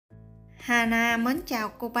Hana mến chào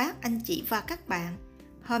cô bác, anh chị và các bạn.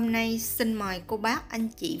 Hôm nay xin mời cô bác, anh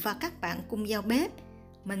chị và các bạn cùng vào bếp.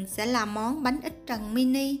 Mình sẽ làm món bánh ít trần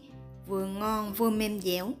mini, vừa ngon vừa mềm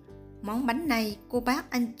dẻo. Món bánh này cô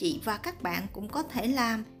bác, anh chị và các bạn cũng có thể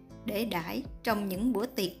làm để đãi trong những bữa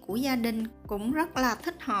tiệc của gia đình, cũng rất là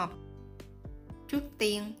thích hợp. Trước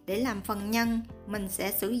tiên, để làm phần nhân, mình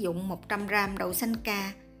sẽ sử dụng 100g đậu xanh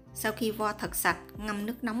cà. Sau khi vo thật sạch, ngâm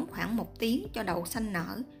nước nóng khoảng 1 tiếng cho đậu xanh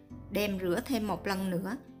nở. Đem rửa thêm một lần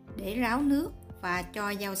nữa để ráo nước và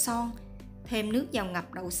cho vào son. Thêm nước vào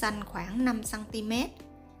ngập đậu xanh khoảng 5cm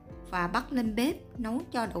và bắt lên bếp nấu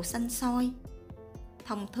cho đậu xanh sôi.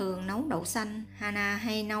 Thông thường nấu đậu xanh, Hana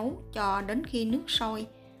hay nấu cho đến khi nước sôi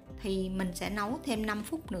thì mình sẽ nấu thêm 5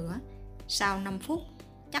 phút nữa. Sau 5 phút,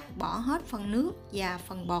 chắc bỏ hết phần nước và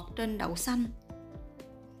phần bọt trên đậu xanh.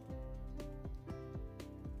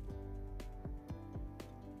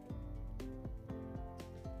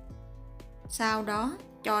 Sau đó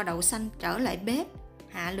cho đậu xanh trở lại bếp,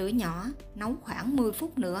 hạ lửa nhỏ, nấu khoảng 10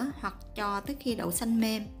 phút nữa hoặc cho tới khi đậu xanh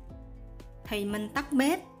mềm. Thì mình tắt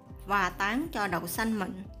bếp và tán cho đậu xanh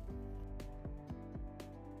mịn.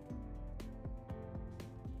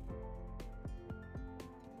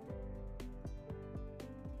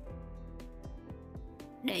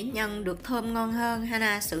 Để nhân được thơm ngon hơn,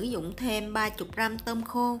 Hana sử dụng thêm 30g tôm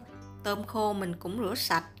khô. Tôm khô mình cũng rửa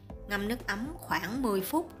sạch, ngâm nước ấm khoảng 10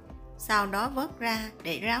 phút. Sau đó vớt ra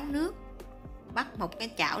để ráo nước. Bắt một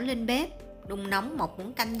cái chảo lên bếp, đun nóng một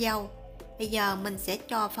muỗng canh dâu. Bây giờ mình sẽ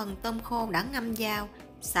cho phần tôm khô đã ngâm vào,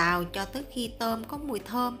 xào cho tới khi tôm có mùi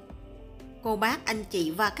thơm. Cô bác, anh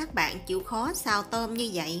chị và các bạn chịu khó xào tôm như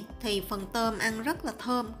vậy thì phần tôm ăn rất là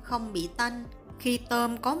thơm, không bị tanh. Khi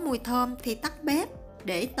tôm có mùi thơm thì tắt bếp,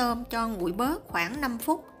 để tôm cho nguội bớt khoảng 5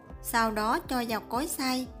 phút. Sau đó cho vào cối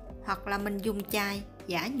xay hoặc là mình dùng chài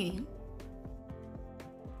giã nhuyễn.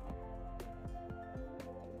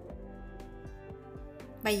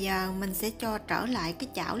 Bây giờ mình sẽ cho trở lại cái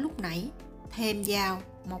chảo lúc nãy, thêm vào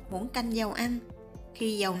một muỗng canh dầu ăn.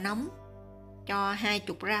 Khi dầu nóng, cho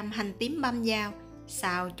 20g hành tím băm vào,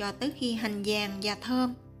 xào cho tới khi hành vàng và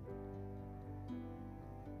thơm.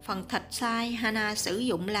 Phần thịt xay Hana sử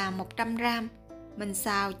dụng là 100g. Mình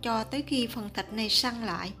xào cho tới khi phần thịt này săn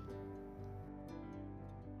lại.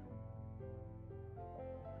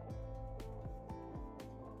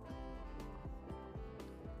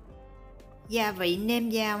 Gia vị nêm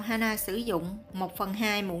vào, Hana sử dụng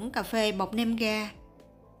 1/2 muỗng cà phê bột nêm ga,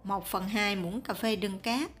 1/2 muỗng cà phê đường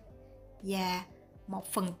cát và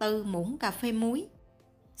 1/4 muỗng cà phê muối.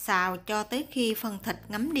 Xào cho tới khi phần thịt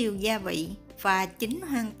ngấm đều gia vị và chín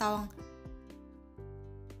hoàn toàn.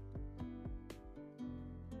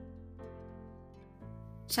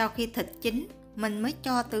 Sau khi thịt chín, mình mới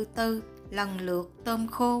cho từ từ lần lượt tôm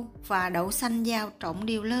khô và đậu xanh vào trộn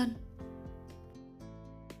đều lên.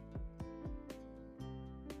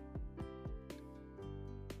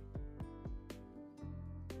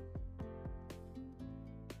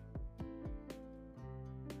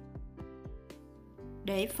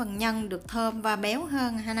 Để phần nhân được thơm và béo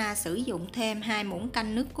hơn, Hana sử dụng thêm 2 muỗng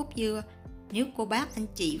canh nước cốt dưa. Nếu cô bác, anh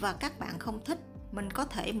chị và các bạn không thích, mình có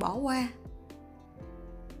thể bỏ qua.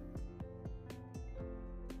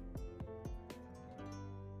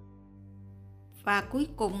 Và cuối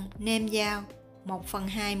cùng nêm vào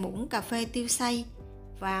 1/2 muỗng cà phê tiêu xay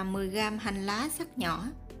và 10g hành lá sắc nhỏ,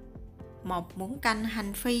 1 muỗng canh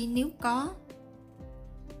hành phi nếu có.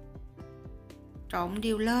 Trộn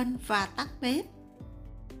đều lên và tắt bếp.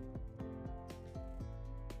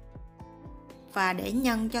 Và để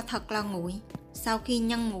nhân cho thật là nguội. Sau khi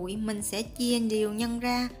nhân nguội, mình sẽ chia đều nhân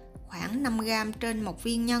ra, khoảng 5g trên một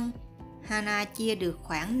viên nhân. Hana chia được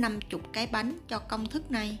khoảng 50 cái bánh cho công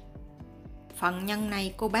thức này. Phần nhân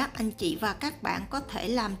này cô bác, anh chị và các bạn có thể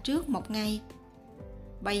làm trước một ngày.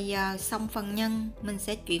 Bây giờ xong phần nhân, mình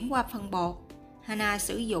sẽ chuyển qua phần bột. Hana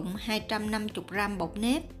sử dụng 250g bột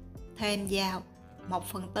nếp, thêm vào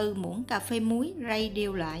 1/4 muỗng cà phê muối rây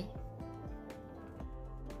đều lại.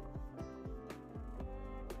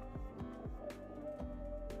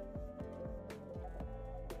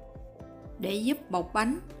 Để giúp bột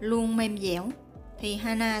bánh luôn mềm dẻo thì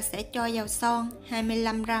Hana sẽ cho vào son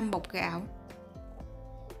 25g bột gạo,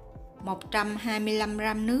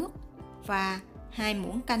 125g nước và 2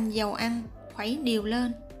 muỗng canh dầu ăn, khuấy đều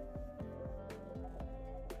lên.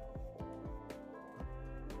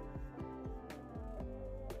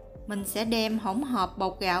 Mình sẽ đem hỗn hợp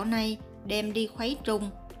bột gạo này đem đi khuấy trùng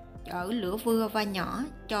ở lửa vừa và nhỏ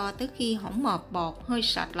cho tới khi hỗn hợp bột hơi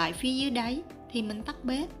sệt lại phía dưới đáy thì mình tắt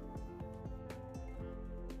bếp.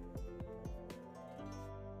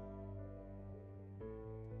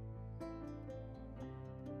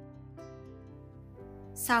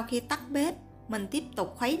 Sau khi tắt bếp, mình tiếp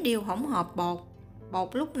tục khuấy đều hỗn hợp bột.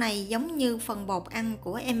 Bột lúc này giống như phần bột ăn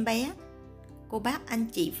của em bé. Cô bác, anh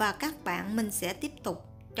chị và các bạn, mình sẽ tiếp tục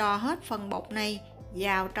cho hết phần bột này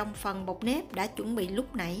vào trong phần bột nếp đã chuẩn bị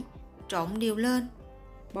lúc nãy, trộn đều lên.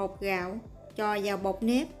 Bột gạo cho vào bột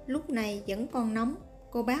nếp lúc này vẫn còn nóng.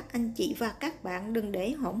 Cô bác, anh chị và các bạn đừng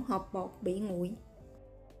để hỗn hợp bột bị nguội.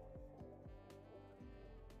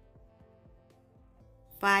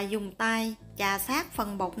 Và dùng tay chà sát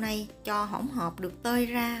phần bột này cho hỗn hợp được tơi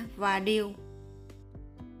ra và đều.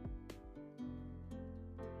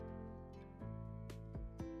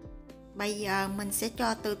 Bây giờ mình sẽ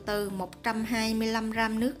cho từ từ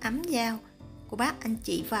 125g nước ấm vào. Cô bác, anh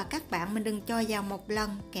chị và các bạn, mình đừng cho vào một lần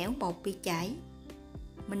kẻo bột bị chảy.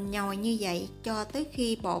 Mình nhồi như vậy cho tới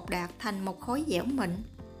khi bột đạt thành một khối dẻo mịn.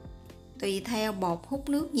 Tùy theo bột hút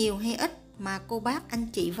nước nhiều hay ít mà cô bác, anh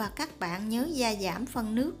chị và các bạn nhớ gia giảm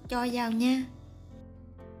phần nước cho vào nha.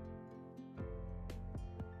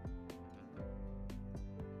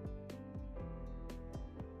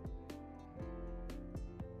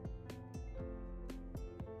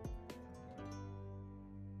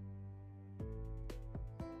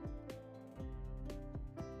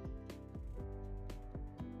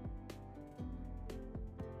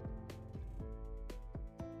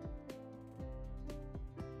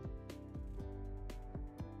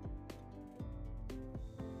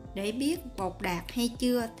 Để biết bột đạt hay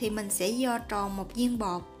chưa thì mình sẽ vo tròn một viên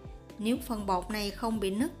bột. Nếu phần bột này không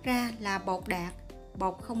bị nứt ra là bột đạt.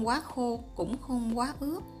 Bột không quá khô cũng không quá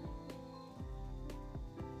ướt.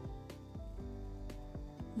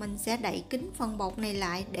 Mình sẽ đậy kín phần bột này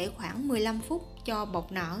lại để khoảng 15 phút cho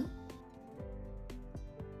bột nở.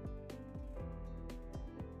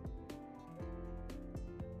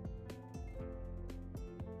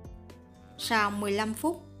 Sau 15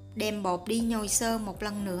 phút, đem bột đi nhồi sơ một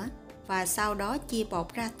lần nữa và sau đó chia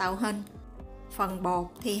bột ra tạo hình. Phần bột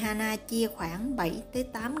thì Hana chia khoảng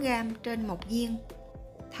 7-8g trên một viên.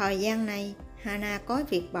 Thời gian này Hana có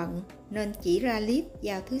việc bận nên chỉ ra clip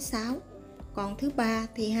vào thứ 6. Còn thứ 3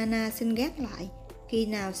 thì Hana xin gác lại. Khi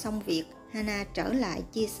nào xong việc, Hana trở lại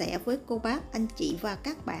chia sẻ với cô bác, anh chị và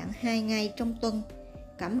các bạn 2 ngày trong tuần.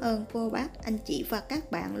 Cảm ơn cô bác, anh chị và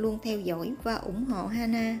các bạn luôn theo dõi và ủng hộ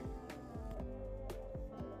Hana.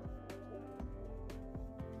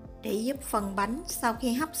 Để giúp phần bánh sau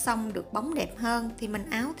khi hấp xong được bóng đẹp hơn thì mình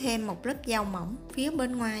áo thêm một lớp dao mỏng phía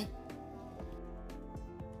bên ngoài.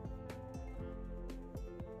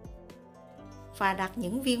 Và đặt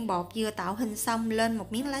những viên bột vừa tạo hình xong lên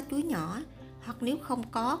một miếng lá chuối nhỏ, hoặc nếu không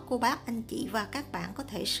có, cô bác, anh chị và các bạn có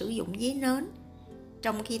thể sử dụng giấy nến.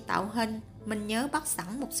 Trong khi tạo hình, mình nhớ bắt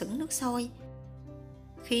sẵn một xửng nước sôi.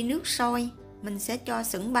 Khi nước sôi, mình sẽ cho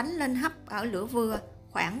xửng bánh lên hấp ở lửa vừa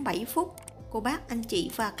khoảng 7 phút. Cô bác, anh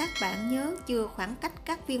chị và các bạn nhớ chừa khoảng cách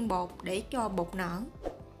các viên bột để cho bột nở.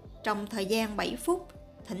 Trong thời gian 7 phút,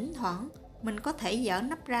 thỉnh thoảng mình có thể dỡ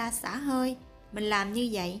nắp ra xả hơi. Mình làm như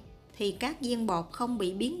vậy thì các viên bột không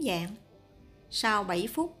bị biến dạng. Sau 7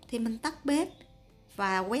 phút thì mình tắt bếp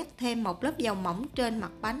và quét thêm một lớp dầu mỏng trên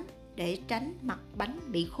mặt bánh để tránh mặt bánh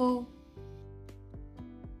bị khô.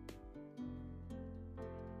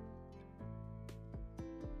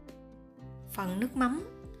 Phần nước mắm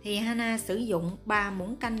thì Hana sử dụng 3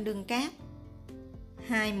 muỗng canh đường cát,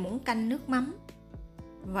 2 muỗng canh nước mắm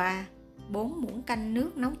và 4 muỗng canh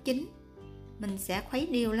nước nấu chín. Mình sẽ khuấy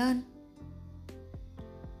đều lên.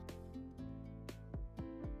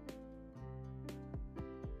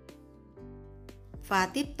 Và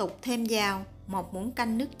tiếp tục thêm vào 1 muỗng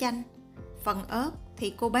canh nước chanh. Phần ớt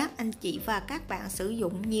thì cô bác, anh chị và các bạn sử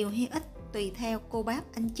dụng nhiều hay ít tùy theo cô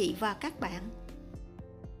bác, anh chị và các bạn.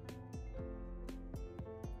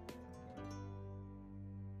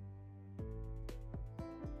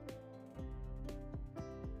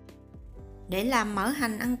 Để làm mỡ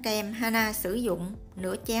hành ăn kèm, Hana sử dụng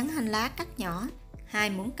nửa chén hành lá cắt nhỏ, 2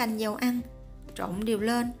 muỗng canh dầu ăn, trộn đều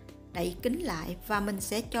lên, đậy kín lại và mình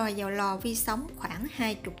sẽ cho vào lò vi sóng khoảng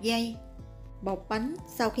 20 giây. Bột bánh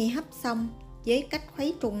sau khi hấp xong với cách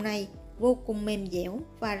khuấy trùng này vô cùng mềm dẻo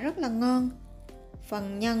và rất là ngon.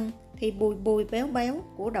 Phần nhân thì bùi bùi béo béo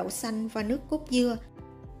của đậu xanh và nước cốt dưa,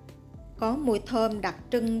 có mùi thơm đặc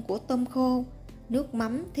trưng của tôm khô. Nước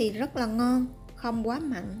mắm thì rất là ngon, không quá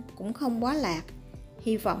mặn cũng không quá lạt.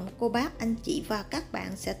 Hy vọng cô bác, anh chị và các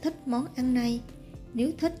bạn sẽ thích món ăn này.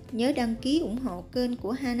 Nếu thích nhớ đăng ký ủng hộ kênh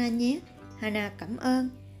của Hana nhé. Hana cảm ơn.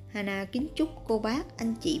 Hana kính chúc cô bác,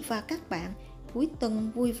 anh chị và các bạn cuối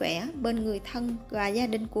tuần vui vẻ bên người thân và gia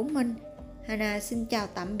đình của mình. Hana xin chào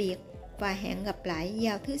tạm biệt và hẹn gặp lại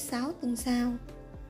vào thứ 6 tuần sau.